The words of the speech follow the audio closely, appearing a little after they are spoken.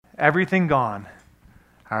everything gone,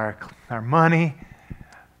 our money,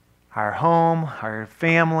 our home, our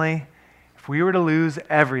family, if we were to lose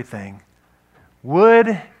everything,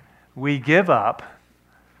 would we give up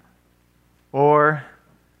or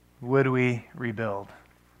would we rebuild?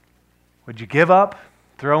 Would you give up,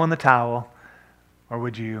 throw in the towel, or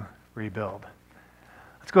would you rebuild?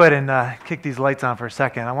 Let's go ahead and kick these lights on for a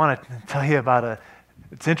second. I want to tell you about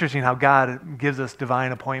it's interesting how God gives us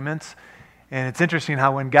divine appointments. And it's interesting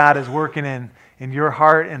how when God is working in your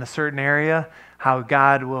heart in a certain area, how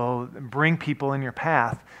God will bring people in your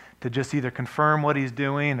path to just either confirm what he's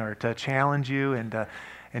doing or to challenge you and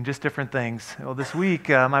just different things. Well, this week,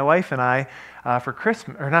 my wife and I, for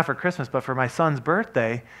Christmas, or not for Christmas, but for my son's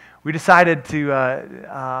birthday, we decided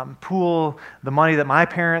to pool the money that my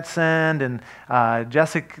parents send and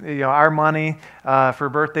Jessica, our money for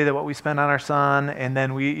birthday, that what we spend on our son, and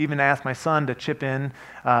then we even asked my son to chip in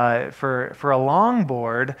for a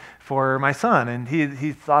longboard for my son, and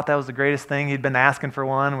he thought that was the greatest thing. He'd been asking for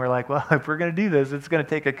one. We're like, well, if we're going to do this, it's going to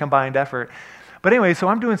take a combined effort. But anyway, so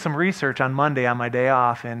I'm doing some research on Monday on my day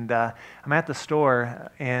off, and I'm at the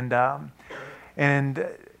store, and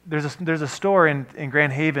there's a store in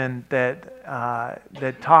Grand Haven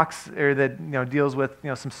that talks or that deals with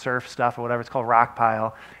some surf stuff or whatever. It's called Rock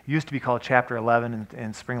Pile. It used to be called Chapter 11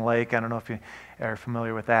 in Spring Lake. I don't know if you are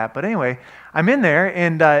familiar with that, but anyway, I'm in there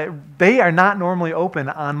and they are not normally open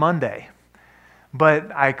on Monday.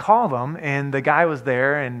 But I called them, and the guy was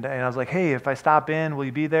there, and I was like, hey, if I stop in, will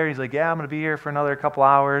you be there? He's like, yeah, I'm going to be here for another couple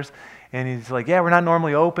hours. And he's like, yeah, we're not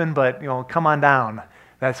normally open, but come on down,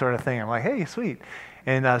 that sort of thing. I'm like, hey, sweet.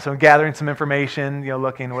 And so I'm gathering some information,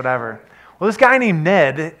 looking, whatever. Well, this guy named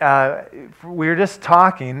Ned, we were just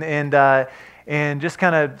talking and just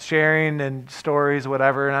kind of sharing and stories,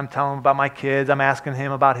 whatever, and I'm telling him about my kids. I'm asking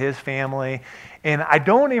him about his family. And I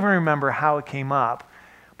don't even remember how it came up.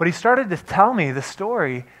 But he started to tell me the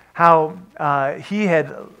story, how he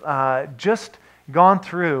had just gone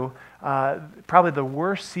through probably the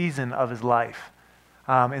worst season of his life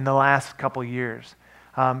in the last couple years.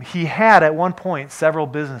 He had at one point several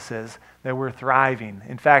businesses that were thriving.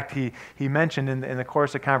 In fact, he mentioned in the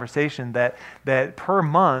course of conversation that per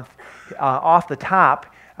month, off the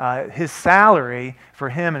top, his salary for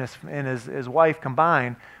him and his wife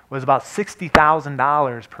combined was about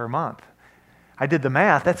 $60,000 per month. I did the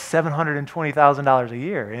math. That's $720,000 a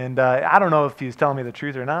year, and I don't know if he was telling me the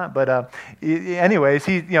truth or not. But anyways,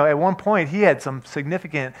 at one point he had some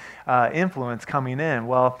significant influence coming in.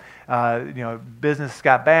 Well, business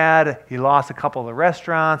got bad. He lost a couple of the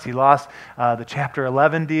restaurants. He lost the Chapter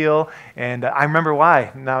 11 deal, and I remember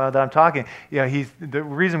why. Now that I'm talking, the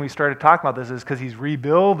reason we started talking about this is because he's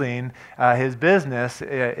rebuilding his business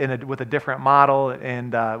with a different model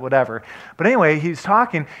and whatever. But anyway, he's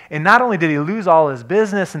talking, and not only did he lose all his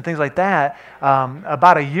business and things like that,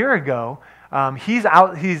 about a year ago, he's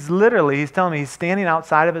telling me he's standing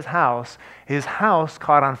outside of his house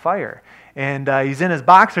caught on fire. And he's in his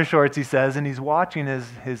boxer shorts, he says, and he's watching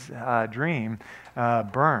his dream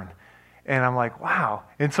burn. And I'm like, wow.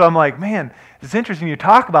 And so I'm like, man, it's interesting you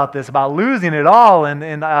talk about this, about losing it all and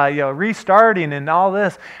restarting and all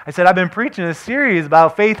this. I said, I've been preaching a series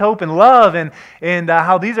about faith, hope, and love and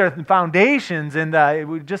how these are foundations, and it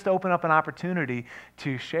would just open up an opportunity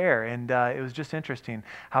to share. And it was just interesting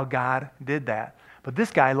how God did that. But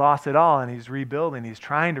this guy lost it all, and he's rebuilding. He's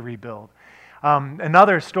trying to rebuild.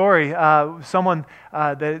 Another story, someone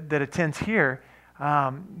that attends here,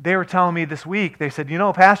 they were telling me this week, they said,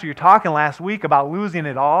 Pastor, you're talking last week about losing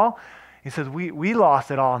it all. He says, we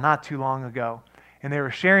lost it all not too long ago. And they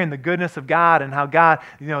were sharing the goodness of God and how God,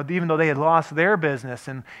 even though they had lost their business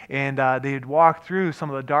and they had walked through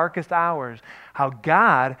some of the darkest hours, how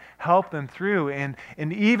God helped them through, and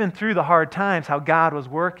even through the hard times, how God was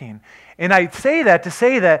working. And I say that to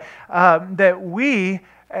say that we,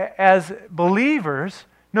 as believers,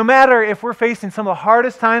 no matter if we're facing some of the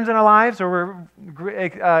hardest times in our lives or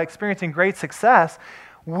we're experiencing great success,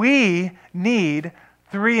 we need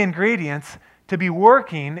three ingredients to be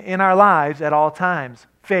working in our lives at all times: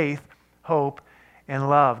 faith, hope, and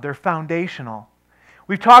love. They're foundational.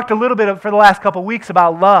 We've talked a little bit for the last couple of weeks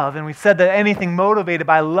about love, and we said that anything motivated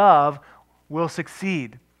by love will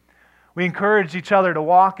succeed. We encourage each other to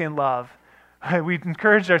walk in love. We've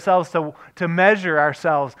encouraged ourselves to measure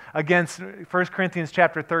ourselves against 1 Corinthians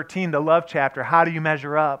chapter 13, the love chapter. How do you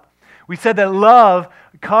measure up? We said that love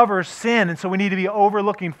covers sin, and so we need to be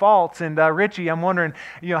overlooking faults. And Richie, I'm wondering,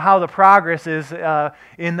 how the progress is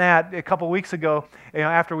in that. A couple weeks ago,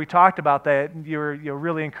 after we talked about that, you're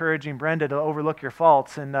really encouraging Brenda to overlook your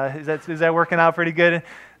faults. And is that working out pretty good?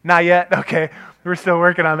 Not yet? Okay. We're still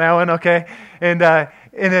working on that one, okay? And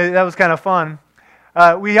that was kind of fun.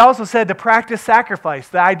 We also said to practice sacrifice,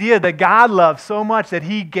 the idea that God loves so much that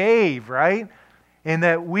He gave, right? And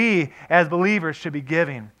that we, as believers, should be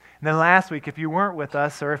giving. And then last week, if you weren't with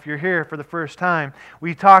us, or if you're here for the first time,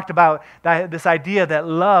 we talked about this idea that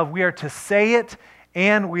love, we are to say it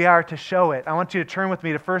and we are to show it. I want you to turn with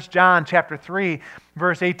me to 1 John chapter 3,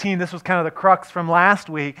 verse 18. This was kind of the crux from last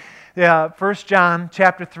week. 1 John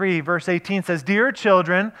chapter 3, verse 18 says, "Dear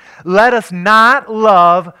children, let us not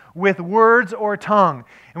love with words or tongue."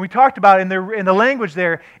 And we talked about in the language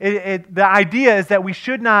there, the idea is that we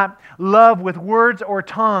should not love with words or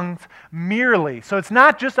tongues merely. So it's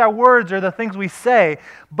not just our words or the things we say,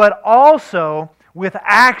 but also with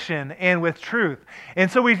action and with truth.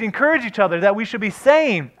 And so we encourage each other that we should be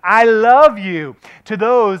saying, "I love you," to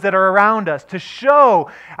those that are around us, to show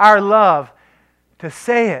our love, to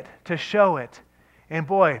say it, to show it. And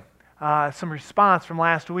boy, some response from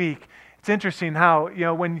last week. It's interesting how,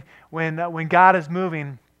 when God is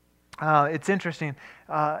moving, it's interesting.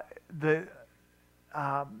 There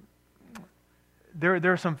are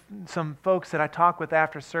some folks that I talk with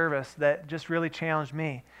after service that just really challenged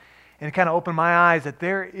me. And it kind of opened my eyes that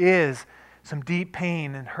there is some deep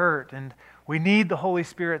pain and hurt, and we need the Holy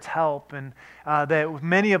Spirit's help, and that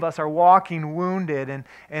many of us are walking wounded,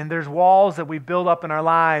 and there's walls that we build up in our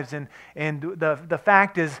lives, and the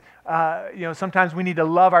fact is, sometimes we need to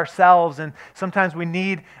love ourselves, and sometimes we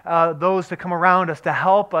need those to come around us to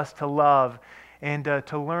help us to love and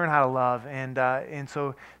to learn how to love, and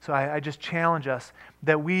so I just challenge us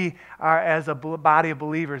that we are, as a body of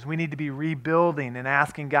believers, we need to be rebuilding and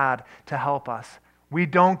asking God to help us. We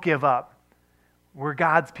don't give up. We're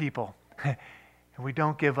God's people. And we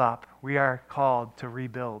don't give up. We are called to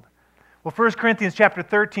rebuild. Well, 1 Corinthians chapter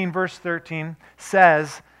 13, verse 13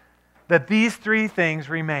 says that these three things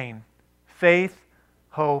remain: faith,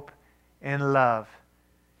 hope, and love.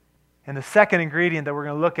 And the second ingredient that we're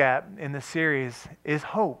going to look at in this series is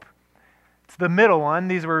hope. It's the middle one.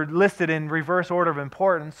 These were listed in reverse order of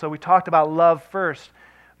importance. So we talked about love first,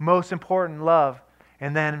 most important, love.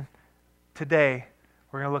 And then today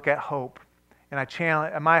we're going to look at hope.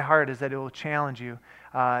 And my heart is that it will challenge you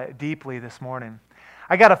deeply this morning.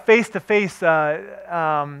 I got a face-to-face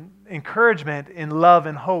encouragement in love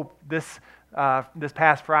and hope this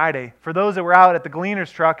past Friday. For those that were out at the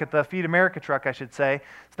Gleaners truck, at the Feed America truck, I should say.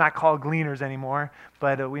 It's not called Gleaners anymore,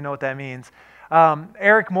 but we know what that means.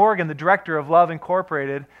 Eric Morgan, the director of Love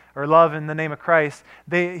Incorporated, or Love in the Name of Christ,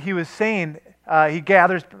 he was saying, he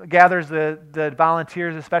gathers the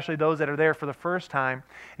volunteers, especially those that are there for the first time,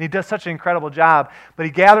 and he does such an incredible job. But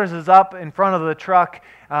he gathers us up in front of the truck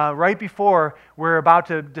right before we're about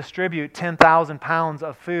to distribute 10,000 pounds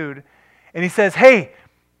of food, and he says, "Hey,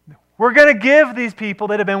 we're going to give these people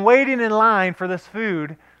that have been waiting in line for this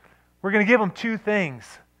food, we're going to give them two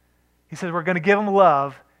things." He says, "We're going to give them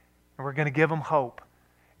love, and we're going to give them hope."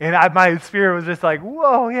 And my spirit was just like,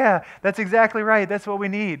 whoa, yeah, that's exactly right. That's what we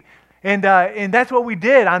need. And that's what we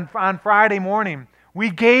did on Friday morning. We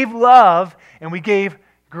gave love and we gave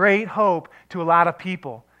great hope to a lot of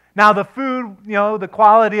people. Now the food, the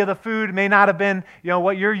quality of the food may not have been,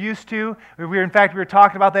 what you're used to. We were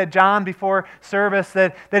talking about that, John, before service,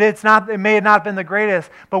 that it may have not been the greatest,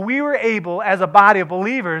 but we were able, as a body of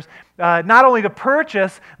believers, not only to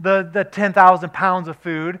purchase the 10,000 pounds of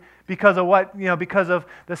food because of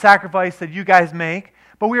the sacrifice that you guys make,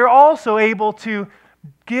 but we were also able to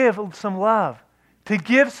give some love, to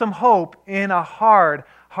give some hope in a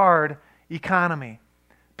hard economy.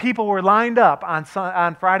 People were lined up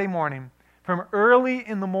on Friday morning from early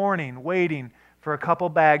in the morning waiting for a couple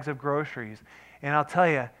bags of groceries. And I'll tell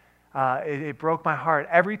you, it broke my heart.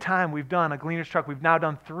 Every time we've done a Gleaners truck, we've now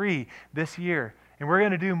done 3 this year, and we're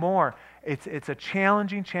going to do more. It's a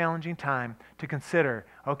challenging time to consider,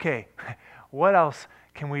 okay, what else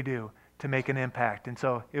can we do to make an impact? And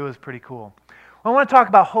so it was pretty cool. Well, I want to talk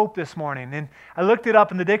about hope this morning, and I looked it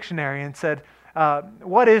up in the dictionary and said,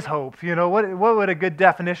 what is hope? What would a good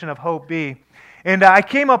definition of hope be? And I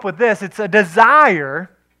came up with this. It's a desire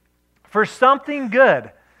for something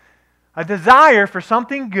good. A desire for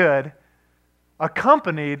something good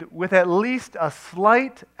accompanied with at least a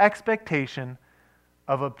slight expectation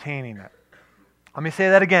of obtaining it. Let me say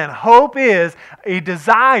that again. Hope is a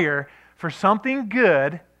desire for something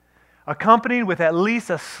good accompanied with at least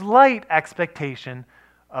a slight expectation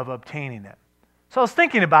of obtaining it. So I was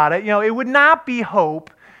thinking about it. It would not be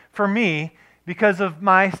hope for me because of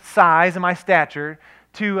my size and my stature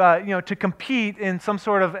to compete in some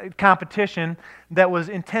sort of competition that was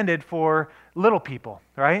intended for little people,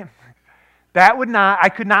 right? I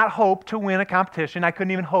could not hope to win a competition. I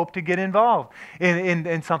couldn't even hope to get involved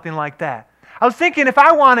in something like that. I was thinking if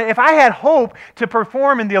I had hope to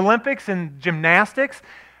perform in the Olympics and gymnastics,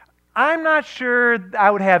 I'm not sure I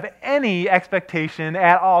would have any expectation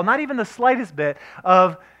at all, not even the slightest bit,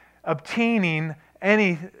 of obtaining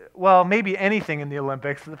maybe anything in the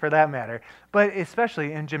Olympics for that matter, but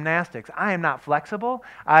especially in gymnastics. I am not flexible.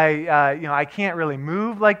 I can't really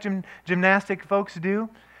move like gymnastic folks do.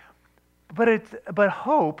 But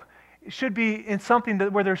hope should be in something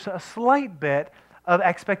where there's a slight bit of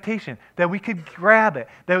expectation, that we could grab it,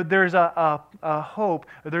 that there's a hope,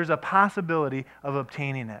 there's a possibility of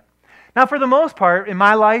obtaining it. Now, for the most part, in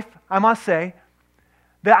my life, I must say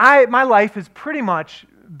that my life has pretty much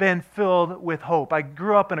been filled with hope. I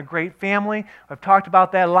grew up in a great family. I've talked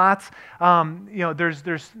about that lots. I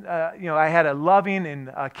had a loving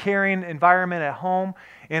and caring environment at home,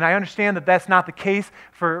 and I understand that that's not the case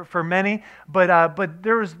for many. But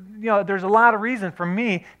there's a lot of reason for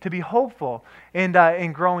me to be hopeful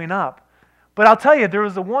in growing up. But I'll tell you, there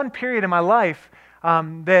was one period in my life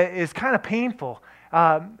that is kind of painful.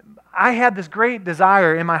 I had this great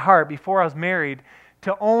desire in my heart before I was married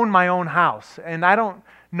to own my own house, and I don't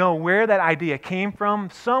know where that idea came from.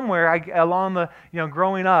 Somewhere along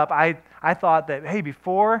growing up, I thought that, hey,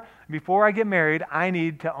 before I get married, I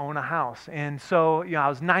need to own a house. And so, I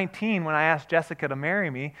was 19 when I asked Jessica to marry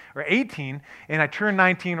me, or 18, and I turned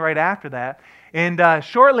 19 right after that. And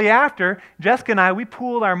shortly after, Jessica and I, we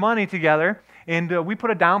pooled our money together, and we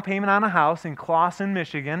put a down payment on a house in Clawson,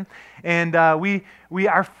 Michigan. And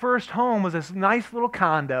our first home was this nice little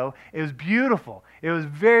condo. It was beautiful. It was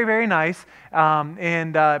very, very nice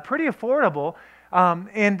and pretty affordable.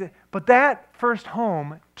 But that first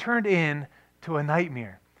home turned into a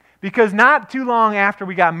nightmare. Because not too long after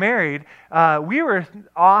we got married, we were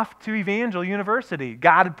off to Evangel University.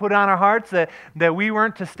 God had put on our hearts that we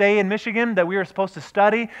weren't to stay in Michigan, that we were supposed to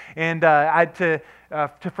study, and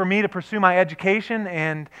for me to pursue my education.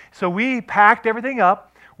 And so we packed everything up.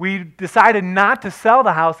 We decided not to sell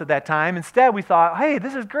the house at that time. Instead, we thought, hey,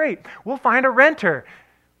 this is great. We'll find a renter.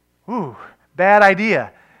 Ooh, bad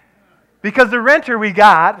idea. Because the renter we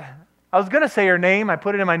got, I was going to say her name. I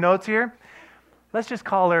put it in my notes here. Let's just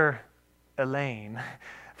call her Elaine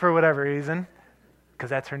for whatever reason, because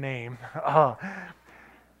that's her name. Oh.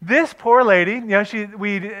 This poor lady,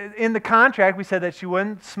 in the contract, we said that she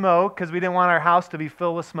wouldn't smoke because we didn't want our house to be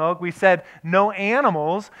filled with smoke. We said no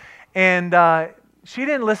animals, and she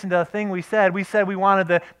didn't listen to a thing we said. We said we wanted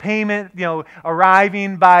the payment,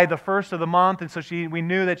 arriving by the first of the month, and so we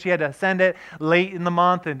knew that she had to send it late in the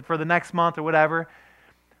month and for the next month or whatever.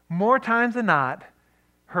 More times than not,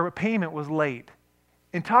 her payment was late.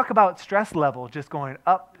 And talk about stress level just going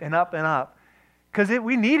up and up and up. Because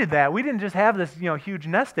we needed that. We didn't just have this huge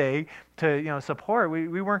nest egg to support.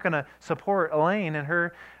 We weren't going to support Elaine and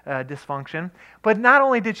her dysfunction. But not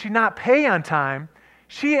only did she not pay on time,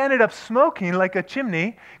 she ended up smoking like a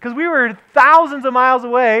chimney because we were thousands of miles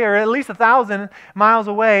away, or at least 1,000 miles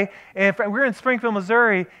away, and we were in Springfield,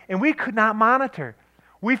 Missouri, and we could not monitor.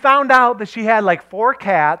 We found out that she had like 4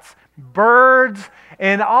 cats, birds,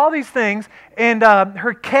 and all these things, and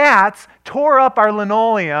her cats tore up our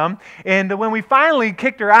linoleum, and when we finally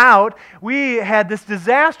kicked her out, we had this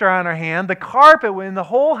disaster on our hand. The carpet in the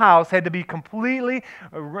whole house had to be completely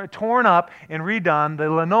torn up and redone, the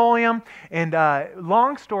linoleum, and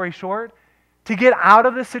long story short, to get out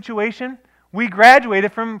of this situation, we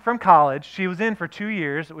graduated from college. She was in for 2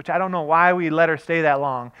 years, which I don't know why we let her stay that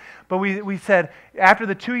long. But we said, after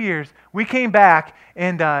the 2 years, we came back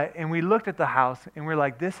and we looked at the house and we're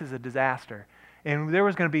like, this is a disaster. And there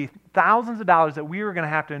was going to be thousands of dollars that we were going to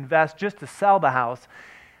have to invest just to sell the house.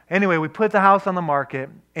 Anyway, we put the house on the market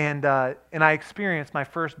and I experienced my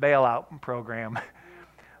first bailout program.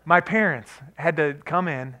 My parents had to come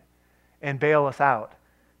in and bail us out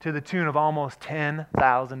to the tune of almost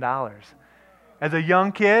 $10,000. As a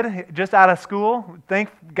young kid, just out of school, thank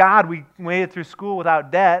God we made it through school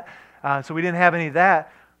without debt, so we didn't have any of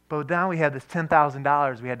that. But now we had this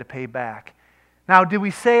 $10,000 we had to pay back. Now, did we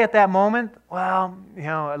say at that moment, well,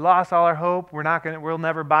 I lost all our hope. We'll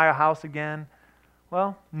never buy a house again?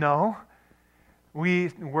 Well, no. We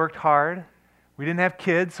worked hard. We didn't have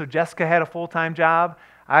kids, so Jessica had a full-time job.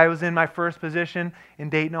 I was in my first position in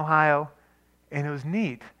Dayton, Ohio, and it was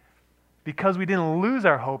neat. Because we didn't lose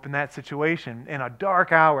our hope in that situation in a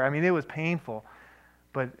dark hour. I mean, it was painful.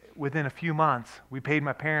 But within a few months, we paid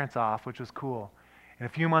my parents off, which was cool. And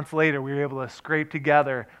a few months later, we were able to scrape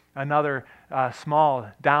together another small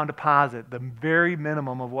down deposit, the very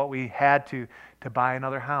minimum of what we had to buy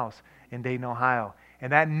another house in Dayton, Ohio.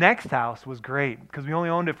 And that next house was great because we only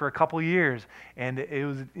owned it for a couple years. And it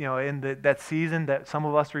was, in that season that some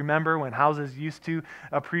of us remember when houses used to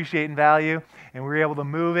appreciate in value, and we were able to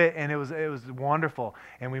move it, and it was wonderful.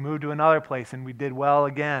 And we moved to another place, and we did well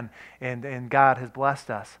again, and God has blessed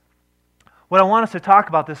us. What I want us to talk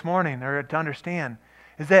about this morning, or to understand,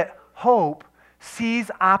 is that hope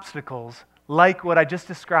sees obstacles like what I just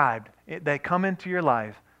described that come into your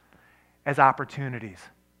life as opportunities.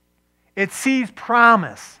 It sees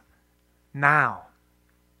promise now.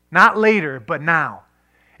 Not later, but now.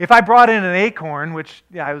 If I brought in an acorn, which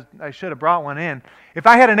I should have brought one in. If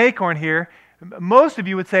I had an acorn here, most of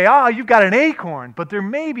you would say, oh, you've got an acorn. But there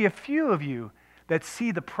may be a few of you that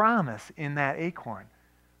see the promise in that acorn.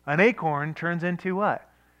 An acorn turns into what?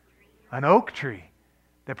 An oak tree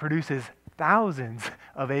that produces thousands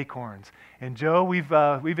of acorns. And Joe,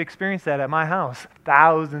 we've experienced that at my house.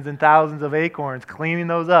 Thousands and thousands of acorns, cleaning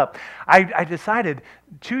those up. I decided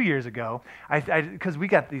 2 years ago, because we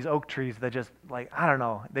got these oak trees that just,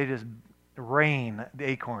 they just rain the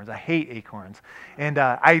acorns. I hate acorns. And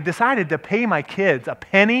I decided to pay my kids a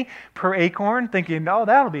penny per acorn, thinking, oh,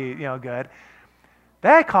 that'll be good.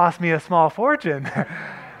 That cost me a small fortune.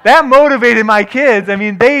 That motivated my kids. I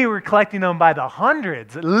mean, they were collecting them by the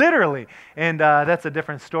hundreds, literally. And that's a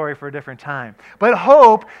different story for a different time. But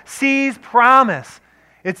hope sees promise.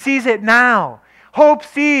 It sees it now. Hope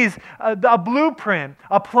sees a blueprint,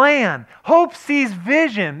 a plan. Hope sees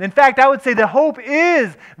vision. In fact, I would say that hope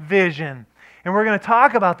is vision. And we're going to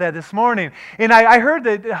talk about that this morning. And I heard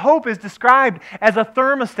that hope is described as a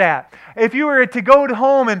thermostat. If you were to go to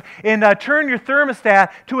home and turn your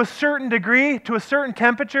thermostat to a certain degree, to a certain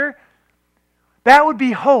temperature, that would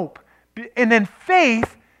be hope. And then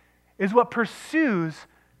faith is what pursues,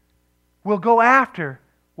 will go after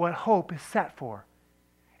what hope is set for.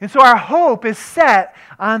 And so our hope is set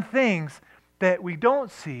on things that we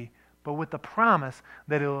don't see, but with the promise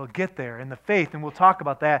that it will get there, and the faith, and we'll talk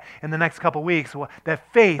about that in the next couple weeks,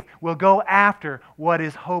 that faith will go after what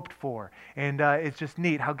is hoped for. And it's just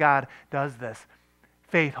neat how God does this.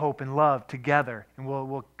 Faith, hope, and love together, and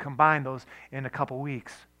we'll combine those in a couple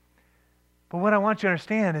weeks. But what I want you to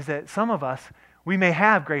understand is that some of us, we may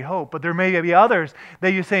have great hope, but there may be others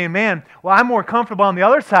that you're saying, man, well, I'm more comfortable on the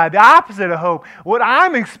other side, the opposite of hope. What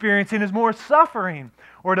I'm experiencing is more suffering,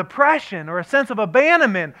 or depression, or a sense of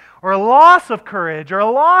abandonment, or a loss of courage, or a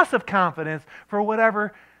loss of confidence for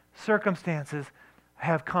whatever circumstances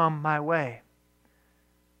have come my way.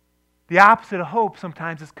 The opposite of hope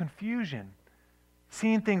sometimes is confusion.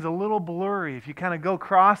 Seeing things a little blurry. If you kind of go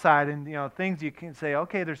cross-eyed and things you can say,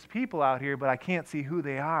 okay, there's people out here, but I can't see who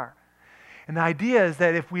they are. And the idea is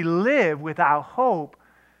that if we live without hope,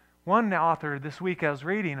 one author this week I was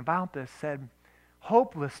reading about this said,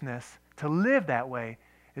 hopelessness, to live that way,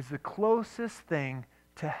 is the closest thing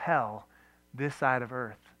to hell this side of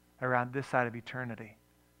earth, around this side of eternity.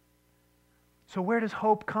 So where does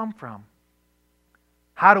hope come from?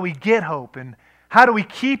 How do we get hope? And how do we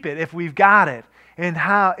keep it if we've got it? And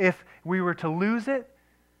how, if we were to lose it,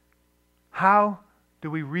 how do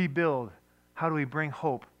we rebuild? How do we bring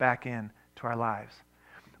hope back in to our lives?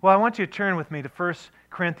 Well, I want you to turn with me to 1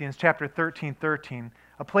 Corinthians chapter 13,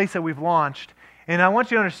 a place that we've launched. And I want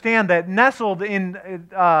you to understand that nestled in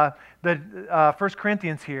the 1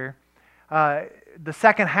 Corinthians here, the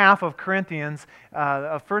second half of Corinthians,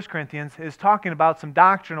 of 1 Corinthians, is talking about some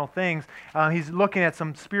doctrinal things. He's looking at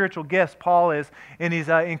some spiritual gifts, Paul is, and he's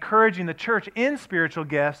encouraging the church in spiritual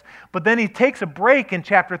gifts. But then he takes a break in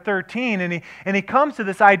chapter 13, and he comes to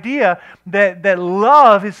this idea that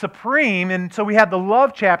love is supreme. And so we have the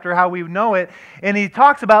love chapter, how we know it. And he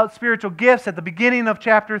talks about spiritual gifts at the beginning of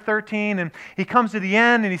chapter 13, and he comes to the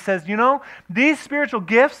end, and he says, these spiritual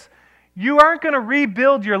gifts, you aren't going to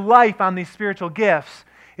rebuild your life on these spiritual gifts.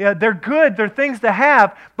 They're good, they're things to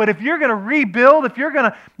have, but if you're going to rebuild, if you're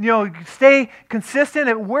going to stay consistent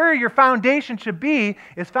at where your foundation should be,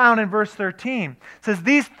 is found in verse 13. It says,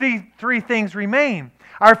 these three things remain.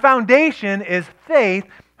 Our foundation is faith,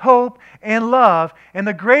 hope, and love, and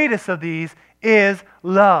the greatest of these is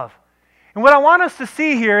love. And what I want us to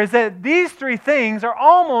see here is that these three things are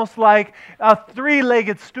almost like a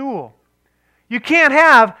three-legged stool. You can't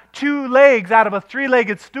have two legs out of a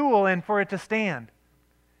three-legged stool and for it to stand.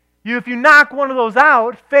 If you knock one of those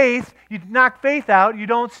out, you knock faith out, you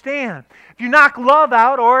don't stand. If you knock love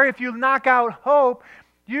out, or if you knock out hope,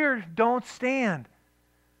 you don't stand.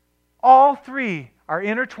 All three are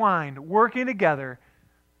intertwined, working together,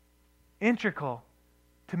 integral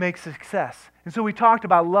to make success And so we talked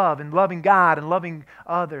about love and loving God and loving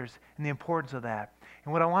others and the importance of that.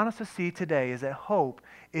 And what I want us to see today is that hope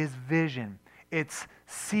is vision. It's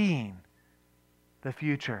seeing the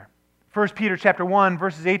future. 1 Peter chapter 1,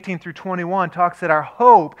 verses 18 through 21 talks that our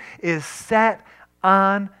hope is set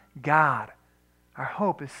on God. Our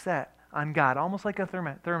hope is set on God, almost like a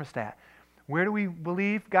thermostat. Where do we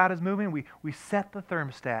believe God is moving? We set the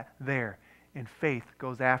thermostat there, and faith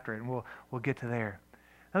goes after it, and we'll get to there.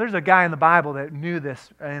 Now, there's a guy in the Bible that knew this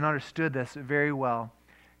and understood this very well,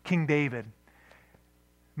 King David.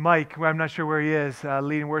 Mike, I'm not sure where he is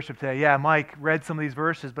leading worship today. Yeah, Mike read some of these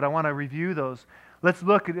verses, but I want to review those. Let's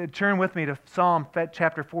turn with me to Psalm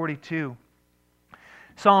chapter 42.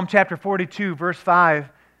 Psalm chapter 42, verse 5.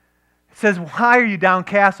 It says, "Why are you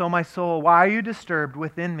downcast, O my soul? Why are you disturbed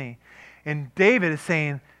within me?" And David is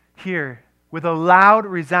saying here, with a loud,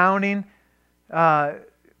 resounding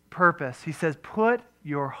purpose, he says, put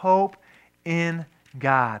your hope in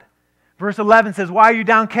God. Verse 11 says, "Why are you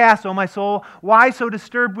downcast, O my soul? Why so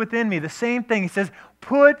disturbed within me?" The same thing. He says,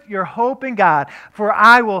 put your hope in God, for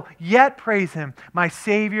I will yet praise Him, my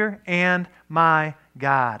Savior and my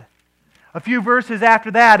God. A few verses after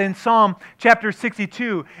that in Psalm chapter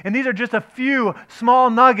 62, and these are just a few small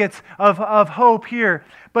nuggets of hope here.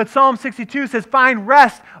 But Psalm 62 says, "Find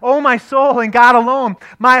rest, O my soul, in God alone.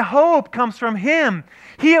 My hope comes from Him.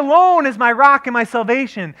 He alone is my rock and my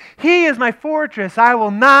salvation. He is my fortress. I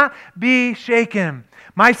will not be shaken.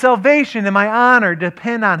 My salvation and my honor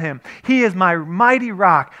depend on Him. He is my mighty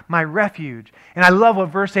rock, my refuge." And I love what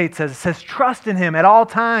verse 8 says. It says, "Trust in Him at all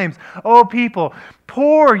times, O people.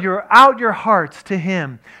 Pour out your hearts to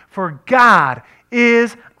Him, for God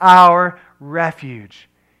is our refuge."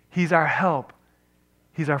 He's our help.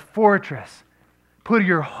 He's our fortress. Put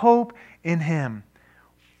your hope in Him.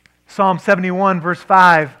 Psalm 71, verse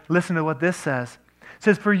 5, listen to what this says. It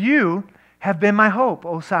says, "For you have been my hope,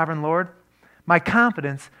 O sovereign Lord, my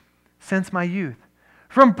confidence since my youth.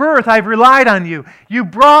 From birth I've relied on you. You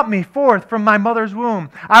brought me forth from my mother's womb.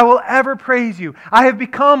 I will ever praise you. I have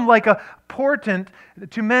become like a portent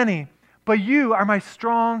to many, but you are my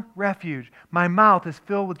strong refuge. My mouth is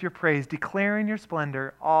filled with your praise, declaring your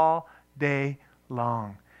splendor all day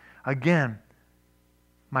long." Again,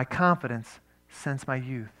 my confidence since my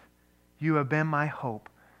youth. You have been my hope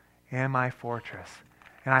and my fortress.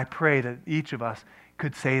 And I pray that each of us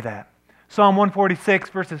could say that. Psalm 146,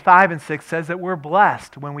 verses 5 and 6 says that we're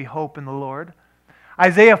blessed when we hope in the Lord.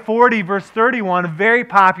 Isaiah 40, verse 31, a very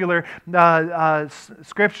popular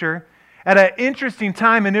scripture. At an interesting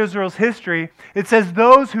time in Israel's history, it says,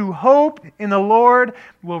 "Those who hope in the Lord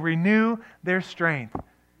will renew their strength."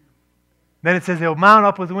 Then it says they'll mount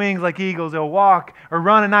up with wings like eagles. They'll walk or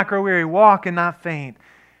run and not grow weary, walk and not faint.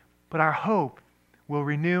 But our hope will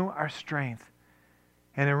renew our strength.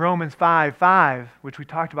 And in Romans 5:5, which we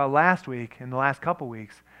talked about last week, in the last couple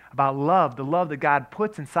weeks, about love, the love that God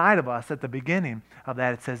puts inside of us at the beginning of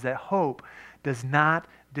that, it says that hope does not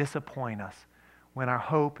disappoint us when our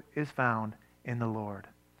hope is found in the Lord.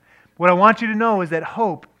 What I want you to know is that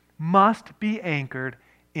hope must be anchored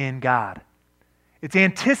in God. It's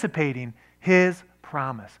anticipating His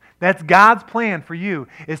promise. That's God's plan for you,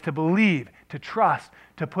 is to believe, to trust,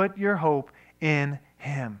 to put your hope in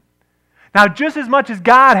Him. Now, just as much as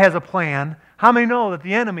God has a plan, how many know that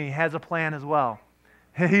the enemy has a plan as well?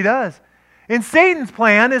 He does. And Satan's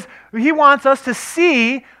plan is he wants us to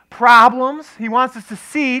see problems. He wants us to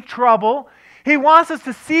see trouble. He wants us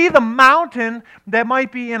to see the mountain that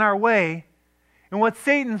might be in our way. And what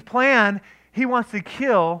Satan's plan, he wants to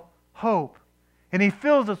kill hope. And he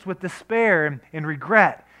fills us with despair and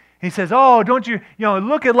regret. He says, "Oh, don't you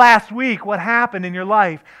look at last week, what happened in your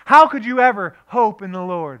life. How could you ever hope in the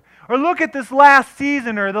Lord? Or look at this last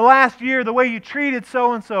season or the last year, the way you treated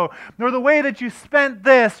so-and-so, or the way that you spent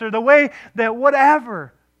this, or the way that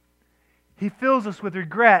whatever." He fills us with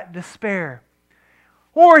regret, despair.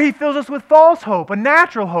 Or he fills us with false hope, a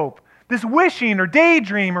natural hope, this wishing or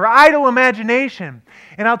daydream or idle imagination.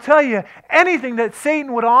 And I'll tell you, anything that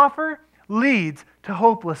Satan would offer leads to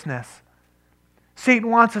hopelessness. Satan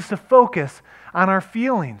wants us to focus on our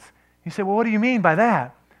feelings. You say, "Well, what do you mean by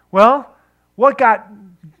that?" Well, what got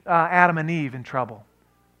Adam and Eve in trouble?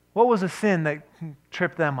 What was a sin that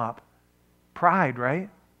tripped them up? Pride, right?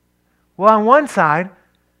 Well, on one side,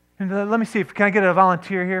 let me see, can I get a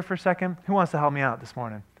volunteer here for a second? Who wants to help me out this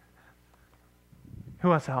morning? Who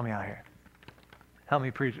wants to help me out here? Help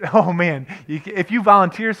me preach. Oh, man. If you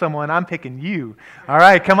volunteer someone, I'm picking you. All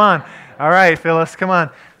right, come on. All right, Phyllis, come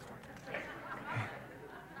on.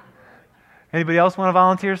 Anybody else want to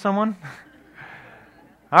volunteer someone?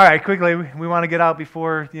 All right, quickly. We want to get out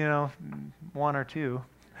before, 1 or 2.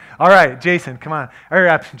 All right, Jason, come on.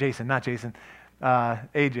 Or Jason, not Jason.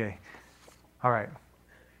 AJ. All right.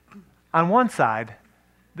 On one side,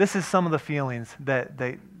 this is some of the feelings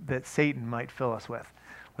that Satan might fill us with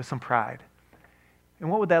some pride. And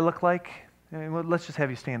what would that look like? Let's just have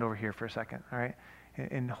you stand over here for a second, all right?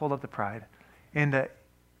 And hold up the pride. And the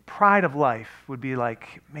pride of life would be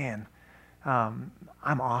like, man, I'm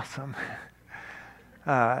awesome.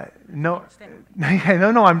 No,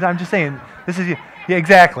 I'm just saying, this is you. Yeah,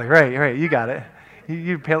 exactly, right, you got it.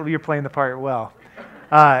 You're playing the part well.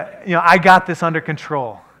 I got this under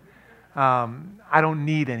control. I don't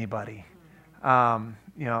need anybody.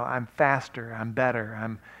 I'm faster, I'm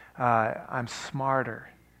better, I'm smarter.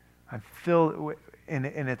 I'm filled, and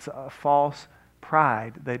it's a false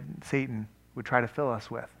pride that Satan would try to fill us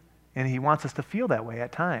with. And he wants us to feel that way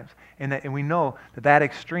at times. And we know that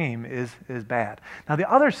extreme is bad. Now the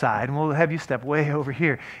other side, and we'll have you step way over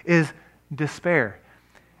here, is despair.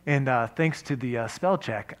 And thanks to the spell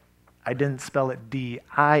check, I didn't spell it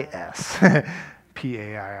D-I-S,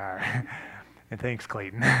 P-A-I-R. And thanks,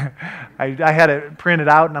 Clayton. I had it printed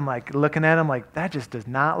out, and I'm like looking at him like, that just does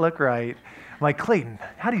not look right. I'm like, Clayton,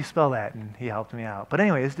 how do you spell that? And he helped me out. But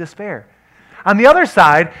anyway, it's despair. On the other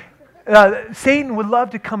side, Satan would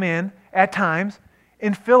love to come in at times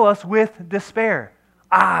and fill us with despair.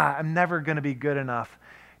 I'm never going to be good enough.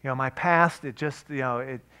 My past, it just,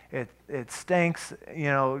 it stinks.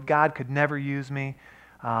 God could never use me.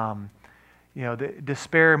 The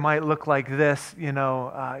despair might look like this,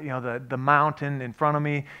 the mountain in front of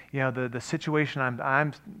me, the situation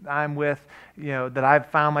I'm with, that I've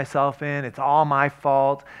found myself in. It's all my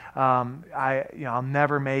fault. I'll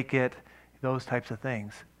never make it. Those types of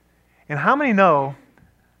things. And how many know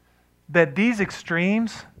that these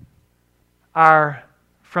extremes are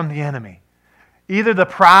from the enemy? Either the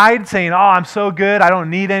pride, saying, I'm so good, I don't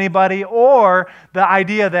need anybody, or the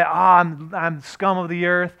idea that, I'm scum of the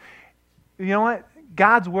earth. You know what?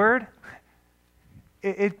 God's word,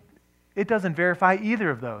 it doesn't verify either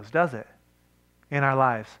of those, does it, in our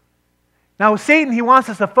lives? Now, with Satan, he wants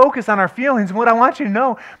us to focus on our feelings. And what I want you to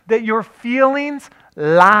know, that your feelings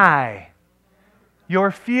lie. Your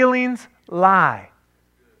feelings lie.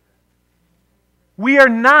 We are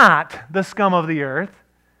not the scum of the earth.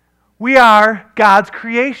 We are God's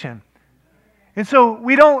creation. And so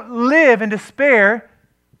we don't live in despair,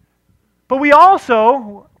 but we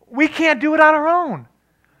can't do it on our own.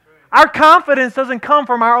 Our confidence doesn't come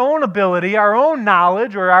from our own ability, our own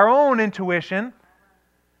knowledge, or our own intuition.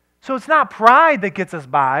 So it's not pride that gets us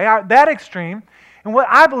by, that extreme. And what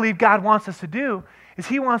I believe God wants us to do is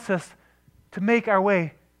He wants us to make our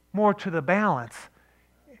way more to the balance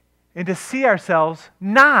and to see ourselves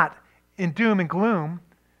not in doom and gloom,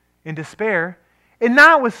 in despair, and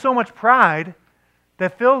not with so much pride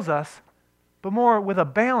that fills us, but more with a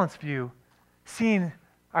balanced view, seeing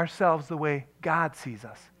ourselves the way God sees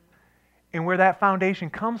us. And where that foundation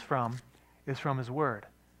comes from is from His Word.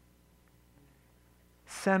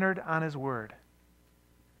 Centered on His Word.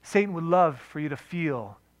 Satan would love for you to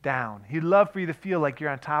feel down. He'd love for you to feel like you're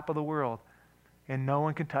on top of the world and no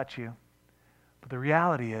one can touch you. But the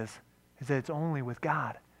reality is that it's only with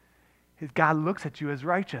God. God looks at you as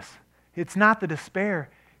righteous. It's not the despair.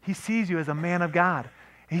 He sees you as a man of God.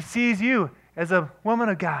 He sees you as a woman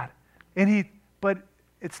of God. But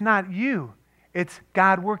it's not you. It's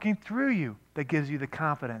God working through you that gives you the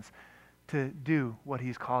confidence to do what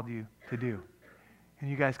He's called you to do. And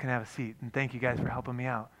you guys can have a seat. And thank you guys for helping me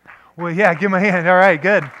out. Well, yeah, give me a hand. All right,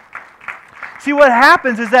 good. See, what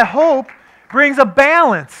happens is that hope brings a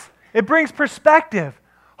balance. It brings perspective.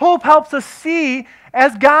 Hope helps us see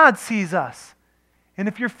as God sees us. And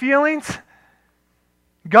if your feelings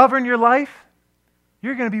govern your life,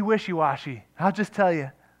 you're going to be wishy-washy. I'll just tell you.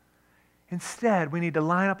 Instead, we need to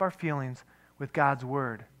line up our feelings with God's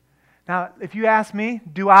Word. Now, if you ask me,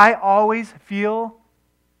 do I always feel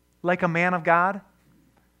like a man of God?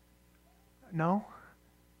 No.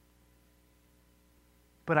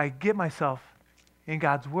 But I get myself in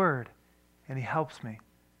God's Word, and He helps me.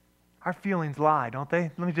 Our feelings lie, don't they?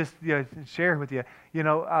 Let me just share with you.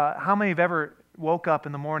 How many have ever woke up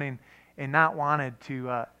in the morning and not wanted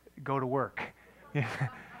to go to work?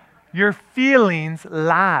 Your feelings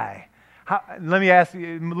lie. Let me ask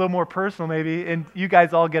you a little more personal maybe, and you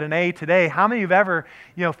guys all get an A today. How many have ever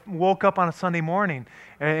woke up on a Sunday morning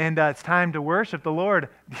and it's time to worship the Lord?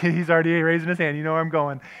 He's already raising his hand. You know where I'm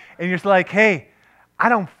going. And you're just like, hey, I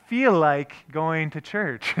don't feel like going to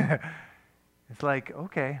church. It's like,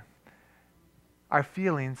 okay. Our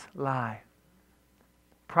feelings lie.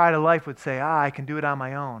 Pride of life would say, I can do it on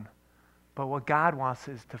my own. But what God wants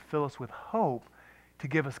is to fill us with hope to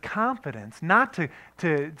give us confidence, not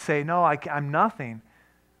to say, no, I'm nothing,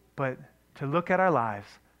 but to look at our lives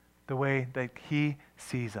the way that He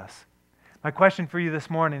sees us. My question for you this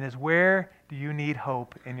morning is, where do you need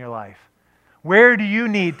hope in your life? Where do you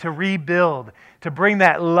need to rebuild, to bring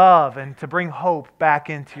that love and to bring hope back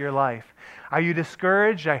into your life? Are you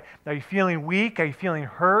discouraged? Are you feeling weak? Are you feeling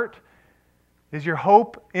hurt? Is your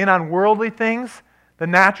hope in on worldly things? The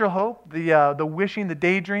natural hope, the wishing, the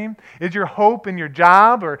daydream? Is your hope in your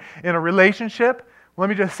job or in a relationship? Let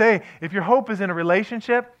me just say, if your hope is in a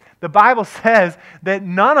relationship, the Bible says that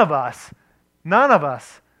none of us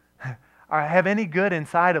have any good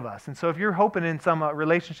inside of us. And so if you're hoping in some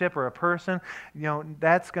relationship or a person,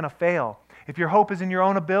 that's going to fail. If your hope is in your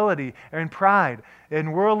own ability or in pride,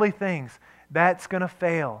 in worldly things, that's going to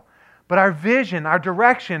fail. But our vision, our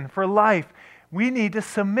direction for life, we need to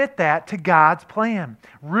submit that to God's plan,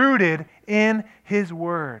 rooted in His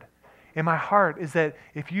Word. And my heart is that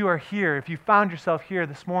if you are here, if you found yourself here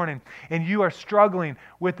this morning and you are struggling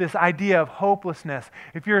with this idea of hopelessness,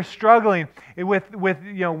 if you're struggling with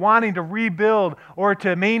wanting to rebuild or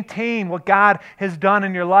to maintain what God has done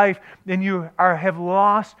in your life, then you have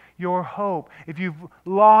lost your hope. If you've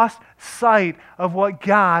lost sight of what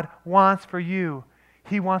God wants for you,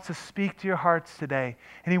 He wants to speak to your hearts today,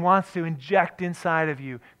 and He wants to inject inside of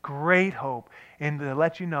you great hope and to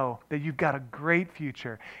let you know that you've got a great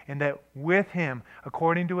future and that with Him,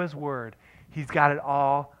 according to His Word, He's got it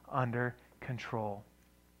all under control.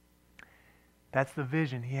 That's the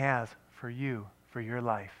vision He has for you, for your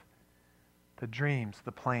life, the dreams,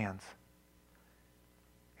 the plans.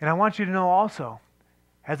 And I want you to know also,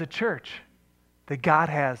 as a church, that God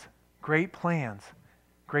has great plans,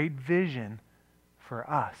 great vision for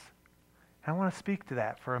us. I want to speak to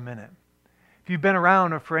that for a minute. If you've been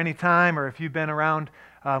around for any time, or if you've been around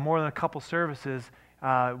more than a couple services,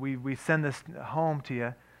 we send this home to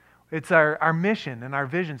you. It's our mission and our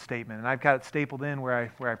vision statement, and I've got it stapled in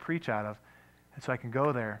where I preach out of, and so I can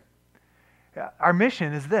go there. Our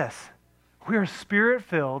mission is this: we are a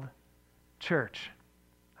Spirit-filled church.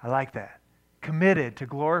 I like that. Committed to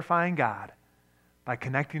glorifying God by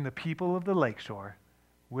connecting the people of the Lakeshore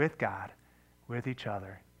with God, with each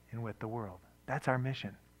other, and with the world. That's our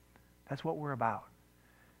mission. That's what we're about.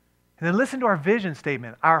 And then listen to our vision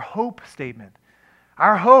statement, our hope statement.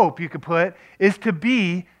 Our hope, you could put, is to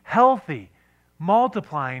be healthy,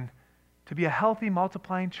 multiplying, to be a healthy,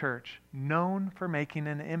 multiplying church known for making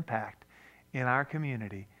an impact in our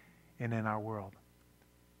community and in our world.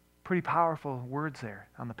 Pretty powerful words there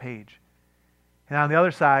on the page. And on the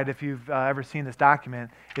other side, if you've ever seen this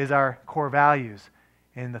document, is our core values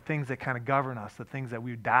and the things that kind of govern us, the things that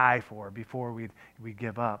we die for before we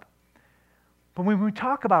give up. But when we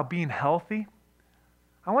talk about being healthy,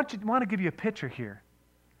 I want to give you a picture here.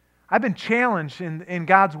 I've been challenged in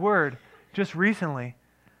God's Word just recently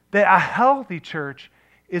that a healthy church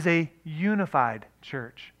is a unified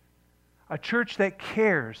church, a church that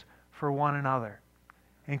cares for one another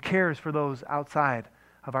and cares for those outside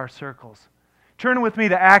of our circles. Turn with me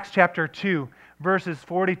to Acts chapter 2, verses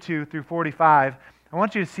 42 through 45. I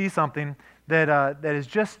want you to see something that has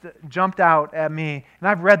just jumped out at me. And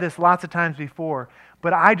I've read this lots of times before,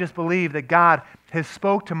 but I just believe that God has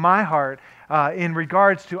spoke to my heart in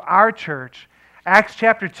regards to our church. Acts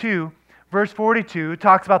chapter 2, verse 42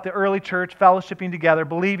 talks about the early church fellowshipping together,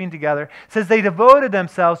 believing together. It says they devoted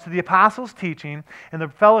themselves to the apostles' teaching and the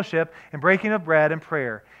fellowship and breaking of bread and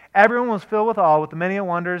prayer. Everyone was filled with awe with the many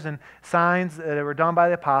wonders and signs that were done by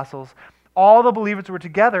the apostles. All the believers were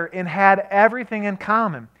together and had everything in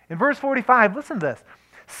common. In verse 45, listen to this.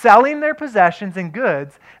 Selling their possessions and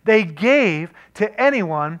goods, they gave to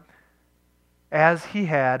anyone as he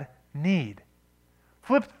had need.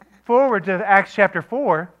 Flip forward to Acts chapter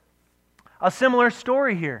 4, a similar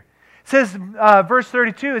story here. It says, verse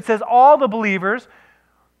 32, it says, all the believers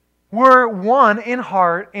were one in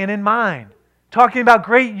heart and in mind. Talking about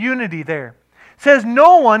great unity there. It says,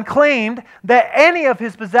 no one claimed that any of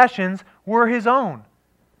his possessions were his own,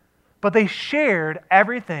 but they shared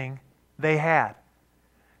everything they had.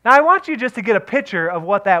 Now, I want you just to get a picture of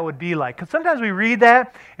what that would be like, because sometimes we read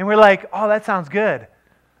that and we're like, oh, that sounds good.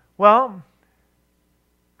 Well,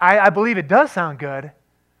 I believe it does sound good,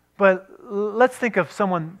 but let's think of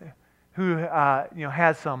someone who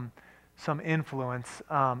has some influence.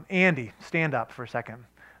 Andy, stand up for a second.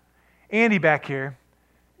 Andy back here,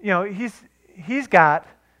 he's got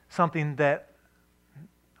something that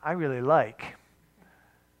I really like.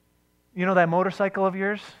 You know that motorcycle of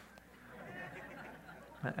yours?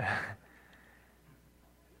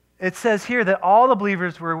 It says here that all the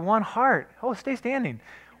believers were one heart. Oh, stay standing.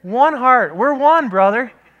 One heart. We're one,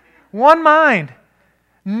 brother. One mind.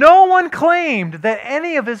 No one claimed that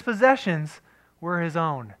any of his possessions were his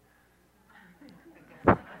own.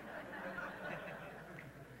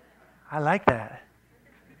 I like that.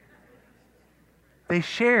 They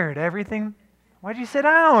shared everything. Why'd you sit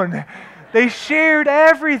down? They shared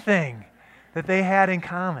everything that they had in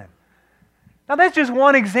common. Now that's just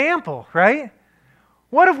one example, right?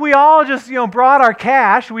 What if we all just, brought our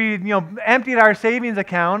cash, we, emptied our savings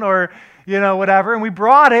account or, whatever, and we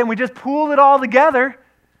brought it and we just pooled it all together?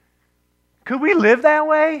 Could we live that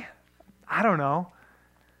way? I don't know.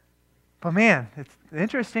 But man, it's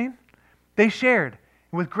interesting. They shared.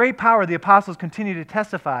 With great power, the apostles continued to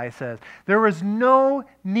testify, it says. There was no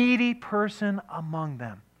needy person among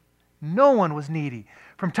them. No one was needy.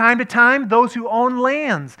 From time to time, those who owned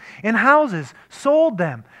lands and houses sold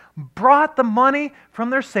them, brought the money from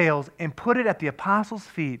their sales, and put it at the apostles'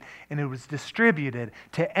 feet, and it was distributed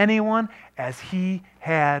to anyone as he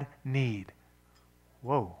had need.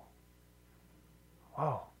 Whoa.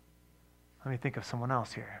 Whoa. Let me think of someone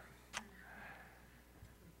else here.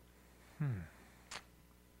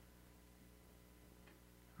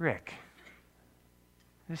 Rick,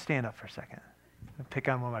 just stand up for a second. I'll pick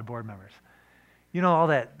on one of my board members. You know all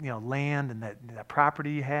that land and that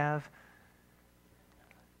property you have?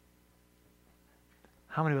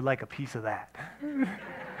 How many would like a piece of that?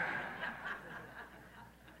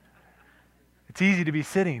 It's easy to be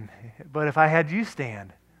sitting, but if I had you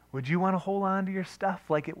stand, would you want to hold on to your stuff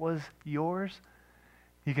like it was yours?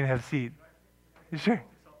 You can have a seat. Sure.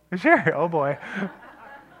 Sure. Oh boy.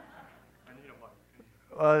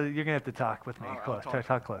 You're going to have to talk with me. Close.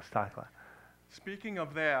 Talk close. Talk close. Speaking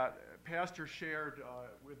of that, Pastor shared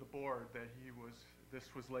with the board that this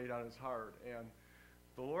was laid on his heart, and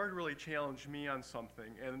the Lord really challenged me on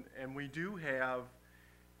something. And we do have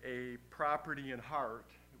a property in Hart,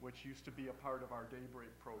 which used to be a part of our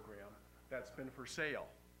Daybreak program, that's been for sale.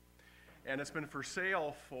 And it's been for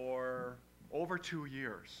sale for over 2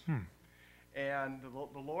 years. And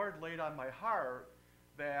the Lord laid on my heart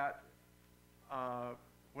that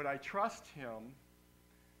would I trust him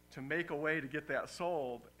to make a way to get that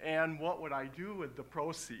sold, and what would I do with the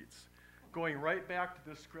proceeds? Going right back to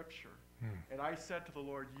this scripture. And I said to the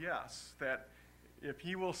Lord, yes, that if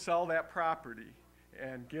he will sell that property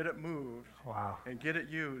and get it moved and get it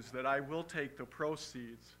used, that I will take the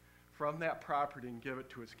proceeds from that property and give it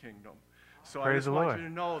to his kingdom. So I just want you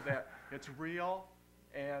to know that it's real,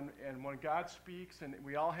 and when God speaks, and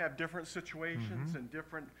we all have different situations and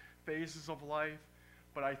different phases of life,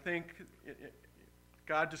 but I think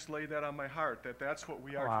God just laid that on my heart, that's what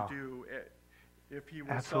we are to do if he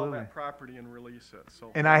will sell that property and release it.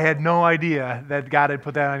 So, and I had no idea that God had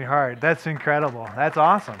put that on your heart. That's incredible. That's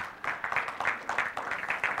awesome.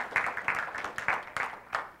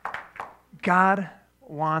 God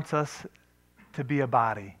wants us to be a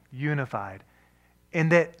body, unified.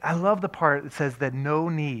 And that I love the part that says that no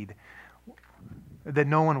one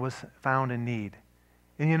was found in need.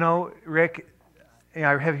 And Rick, I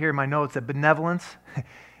have here in my notes that benevolence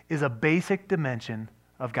is a basic dimension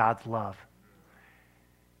of God's love.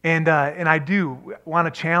 And I do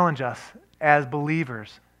want to challenge us as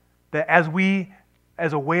believers that as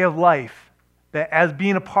a way of life, that as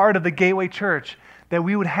being a part of the Gateway Church, that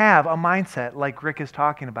we would have a mindset like Rick is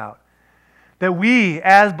talking about. That we,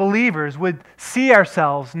 as believers, would see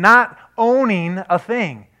ourselves not owning a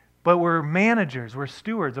thing, but we're managers, we're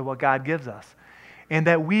stewards of what God gives us. And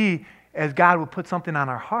that we, as God would put something on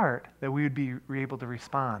our heart, that we would be able to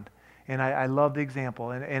respond. And I love the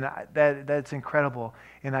example, and that's incredible.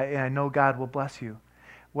 And I know God will bless you.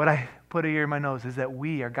 What I put here in my notes is that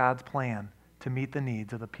we are God's plan to meet the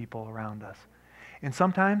needs of the people around us. And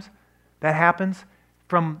sometimes that happens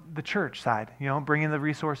from the church side, bringing the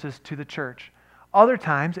resources to the church. Other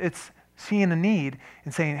times it's seeing a need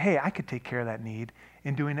and saying, hey, I could take care of that need,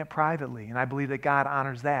 and doing it privately. And I believe that God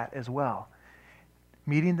honors that as well.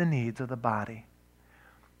 Meeting the needs of the body.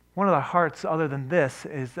 One of the hearts other than this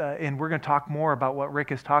is, and we're going to talk more about what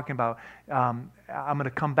Rick is talking about. I'm going to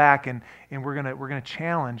come back and we're going to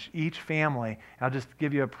challenge each family. I'll just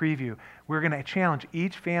give you a preview. We're going to challenge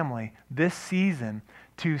each family this season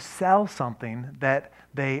to sell something that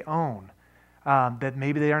they own, that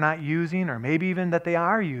maybe they are not using, or maybe even that they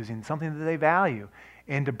are using, something that they value,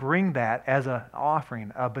 and to bring that as an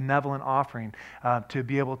offering, a benevolent offering, to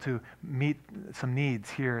be able to meet some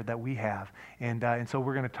needs here that we have. And so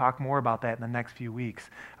we're going to talk more about that in the next few weeks.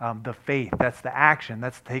 The faith, that's the action,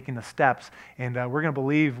 that's taking the steps. And we're going to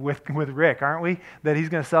believe with Rick, aren't we, that he's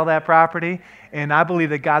going to sell that property? And I believe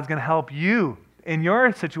that God's going to help you in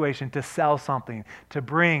your situation to sell something, to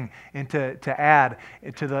bring and to add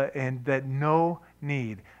and that no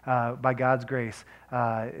need by God's grace,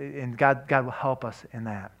 and God will help us in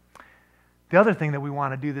that. The other thing that we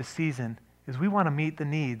want to do this season is we want to meet the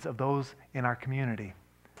needs of those in our community.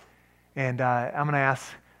 And I'm going to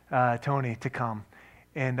ask Tony to come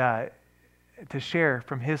and to share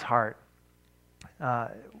from his heart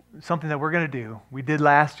something that we're going to do. We did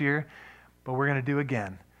last year, but we're going to do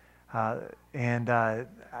again. And I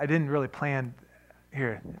didn't really plan.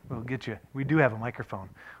 Here, we'll get you. We do have a microphone.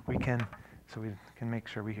 So we can make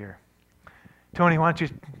sure we hear. Tony, why don't you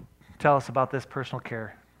tell us about this personal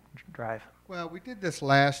care drive? Well, we did this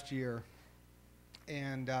last year,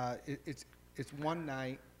 and it's one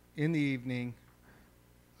night in the evening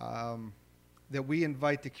that we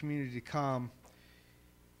invite the community to come.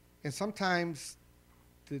 And sometimes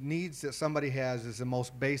the needs that somebody has is the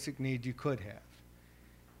most basic need you could have.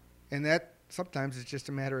 And that sometimes it's just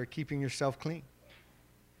a matter of keeping yourself clean.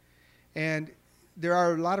 And there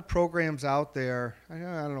are a lot of programs out there, I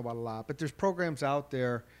don't know about a lot, but there's programs out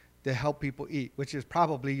there that help people eat, which is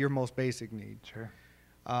probably your most basic need. Sure.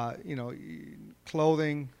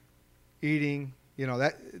 Clothing, eating,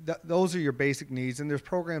 those are your basic needs, and there's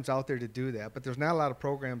programs out there to do that. But there's not a lot of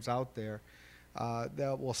programs out there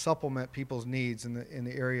that will supplement people's needs in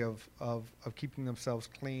the area of keeping themselves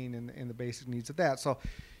clean and the basic needs of that. So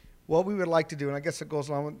what we would like to do, and I guess it goes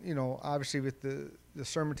along with, obviously with the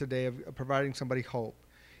sermon today of providing somebody hope.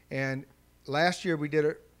 And last year we did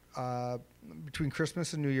it between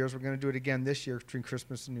Christmas and New Year's. We're going to do it again this year between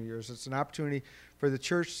Christmas and New Year's. It's an opportunity for the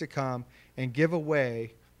church to come and give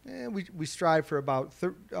away. And we strive for about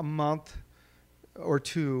a month or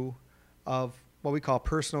two of what we call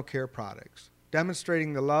personal care products,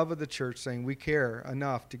 demonstrating the love of the church, saying we care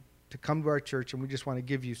enough to come to our church and we just want to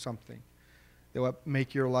give you something that will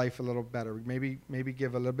make your life a little better, maybe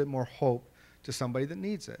give a little bit more hope to somebody that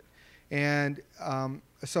needs it. And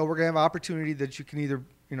so we're going to have an opportunity that you can either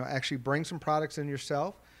actually bring some products in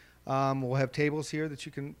yourself. We'll have tables here that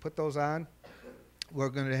you can put those on. We're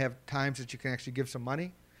going to have times that you can actually give some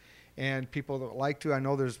money. And people that like to, I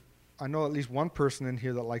know at least one person in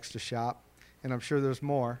here that likes to shop, and I'm sure there's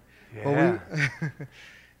more. Yeah.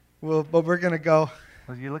 But we're going to go.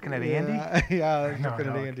 Was you looking at Andy? Yeah, I was looking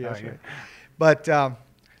at Andy. That's right. But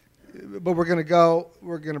we're going to go.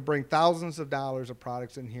 We're going to bring thousands of dollars of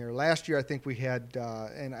products in here. Last year, I think we had,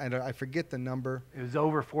 and I forget the number. It was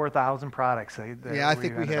over 4,000 products. I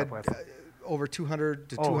think we had over 200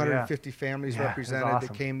 to 250 families represented awesome.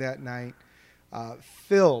 That came that night.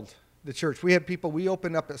 Filled the church. We had people. We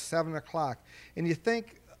opened up at 7 o'clock, and you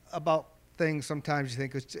think about things. Sometimes you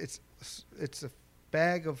think it's a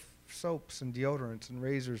bag of soaps and deodorants and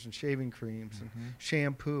razors and shaving creams and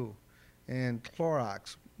shampoo and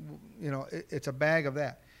Clorox. It's a bag of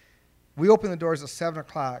that. We opened the doors at 7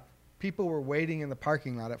 o'clock. People were waiting in the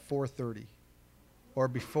parking lot at 4:30 or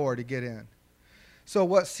before to get in. So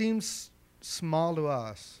what seems small to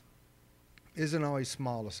us isn't always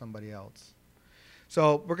small to somebody else.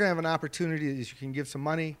 So we're going to have an opportunity that you can give some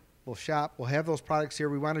money. We'll shop. We'll have those products here.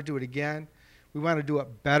 We want to do it again. We want to do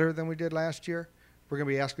it better than we did last year. We're going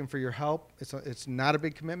to be asking for your help. It's not a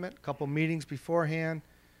big commitment. A couple meetings beforehand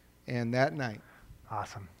and that night.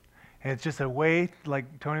 Awesome. And it's just a way,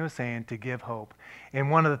 like Tony was saying, to give hope. And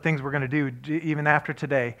one of the things we're going to do, even after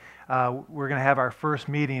today, we're going to have our first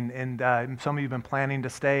meeting. And some of you have been planning to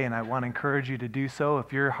stay, and I want to encourage you to do so.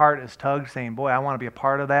 If your heart is tugged, saying, boy, I want to be a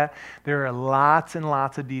part of that, there are lots and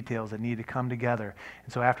lots of details that need to come together.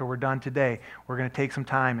 And so after we're done today, we're going to take some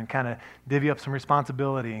time and kind of divvy up some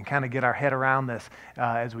responsibility and kind of get our head around this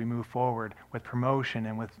as we move forward with promotion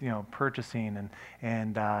and with purchasing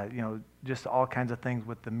and just all kinds of things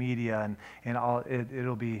with the media and all.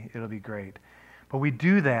 It'll be great. But we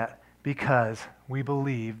do that because we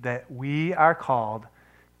believe that we are called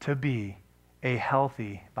to be a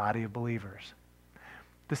healthy body of believers.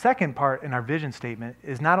 The second part in our vision statement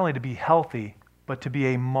is not only to be healthy, but to be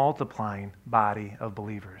a multiplying body of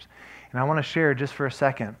believers. And I want to share just for a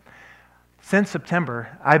second. Since September,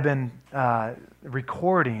 I've been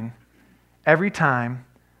recording every time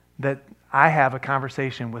that I have a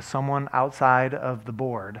conversation with someone outside of the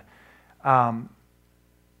board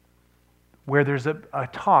where there's a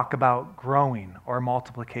talk about growing or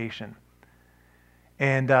multiplication.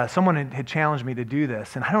 And someone had challenged me to do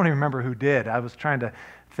this, and I don't even remember who did. I was trying to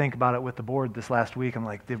think about it with the board this last week. I'm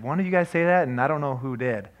like, did one of you guys say that? And I don't know who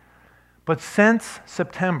did. But since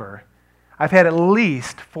September, I've had at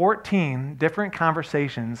least 14 different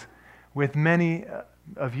conversations with many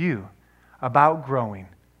of you about growing,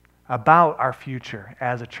 about our future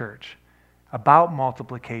as a church, about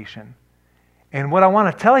multiplication. And what I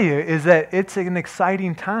want to tell you is that it's an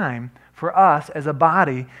exciting time for us as a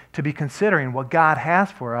body to be considering what God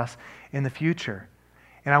has for us in the future.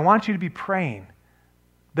 And I want you to be praying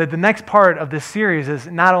that the next part of this series is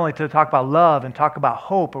not only to talk about love and talk about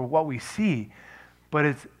hope or what we see,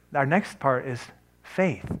 but our next part is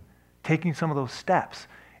faith, taking some of those steps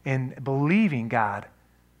and believing God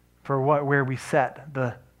for where we set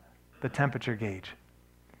the temperature gauge.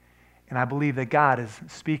 And I believe that God is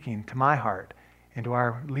speaking to my heart and to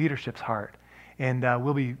our leadership's heart. And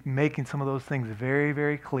we'll be making some of those things very,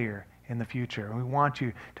 very clear in the future. And we want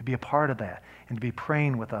you to be a part of that and to be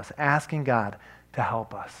praying with us, asking God to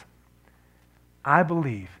help us. I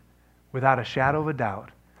believe, without a shadow of a doubt,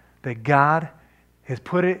 that God has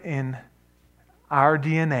put it in our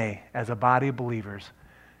DNA as a body of believers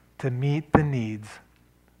to meet the needs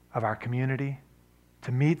of our community,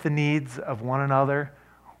 to meet the needs of one another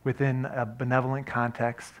within a benevolent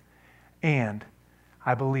context. And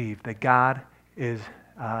I believe that God is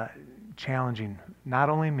challenging not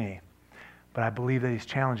only me, but I believe that He's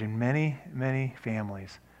challenging many, many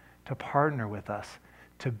families to partner with us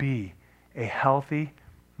to be a healthy,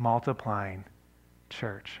 multiplying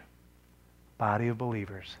church, body of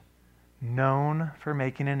believers, known for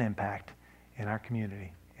making an impact in our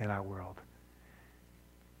community, in our world.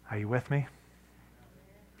 Are you with me?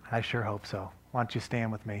 I sure hope so. Why don't you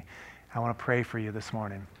stand with me? I want to pray for you this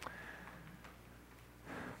morning.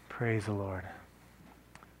 Praise the Lord.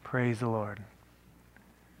 Praise the Lord.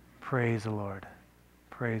 Praise the Lord.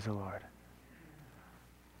 Praise the Lord.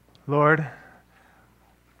 Lord,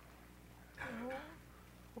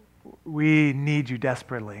 we need you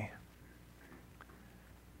desperately.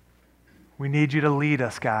 We need you to lead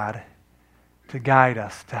us, God, to guide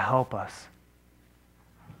us, to help us.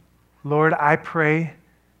 Lord, I pray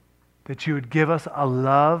that you would give us a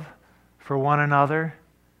love for one another,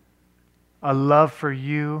 a love for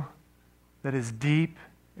you that is deep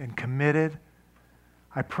and committed.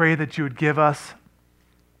 I pray that you would give us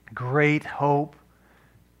great hope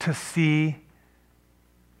to see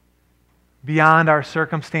beyond our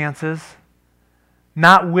circumstances,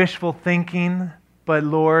 not wishful thinking, but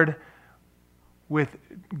Lord, with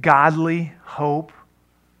godly hope,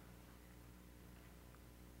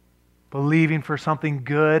 believing for something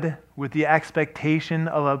good with the expectation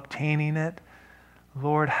of obtaining it.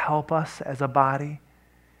 Lord, help us as a body.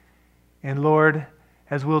 And Lord,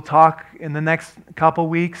 as we'll talk in the next couple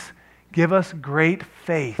weeks, give us great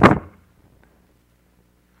faith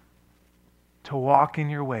to walk in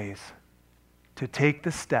your ways, to take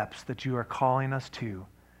the steps that you are calling us to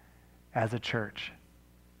as a church.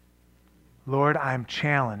 Lord, I'm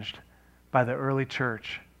challenged by the early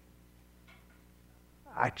church.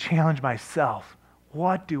 I challenge myself.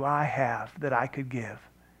 What do I have that I could give?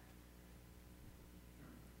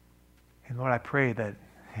 And Lord, I pray that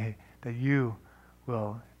you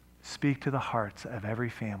will speak to the hearts of every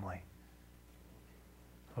family.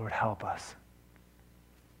 Lord, help us.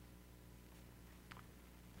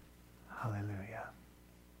 Hallelujah.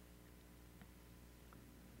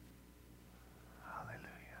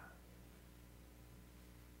 Hallelujah.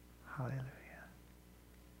 Hallelujah.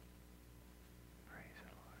 Praise the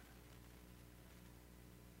Lord.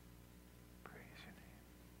 Praise your name.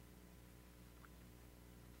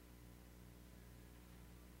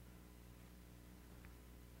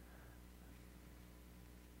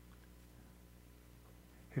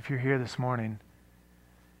 If you're here this morning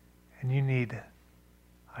and you need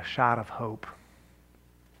a shot of hope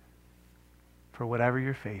for whatever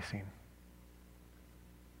you're facing,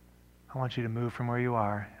 I want you to move from where you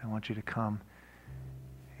are. I want you to come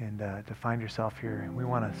and to find yourself here. And we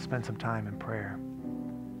want to spend some time in prayer.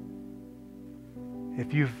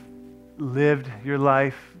 If you've lived your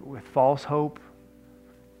life with false hope,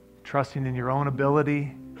 trusting in your own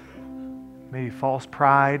ability, maybe false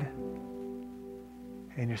pride,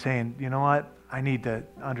 and you're saying, you know what? I need to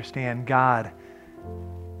understand God,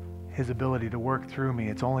 His ability to work through me.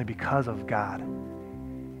 It's only because of God.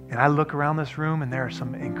 And I look around this room and there are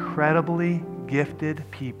some incredibly gifted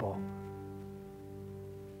people,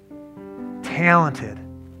 talented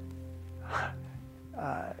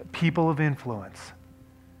people of influence.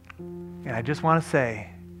 And I just want to say,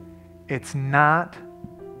 it's not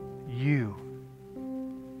you.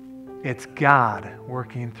 It's God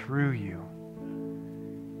working through you.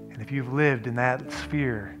 And if you've lived in that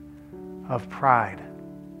sphere of pride,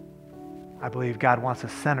 I believe God wants to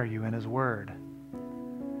center you in His Word.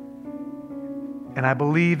 And I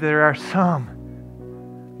believe there are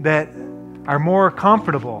some that are more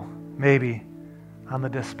comfortable, maybe, on the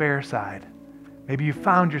despair side. Maybe you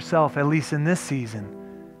found yourself, at least in this season,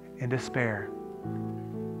 in despair.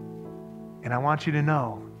 And I want you to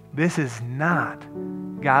know this is not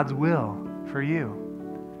God's will for you.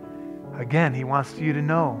 Again, he wants you to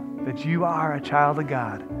know that you are a child of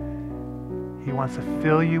God. He wants to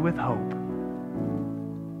fill you with hope.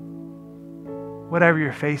 Whatever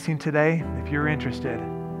you're facing today, if you're interested,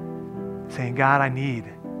 saying, God, I need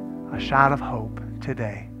a shot of hope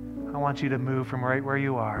today, I want you to move from right where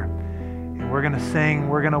you are. And we're going to sing,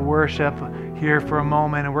 we're going to worship here for a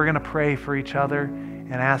moment, and we're going to pray for each other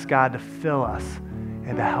and ask God to fill us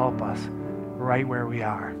and to help us right where we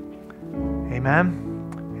are. Amen?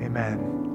 Amen.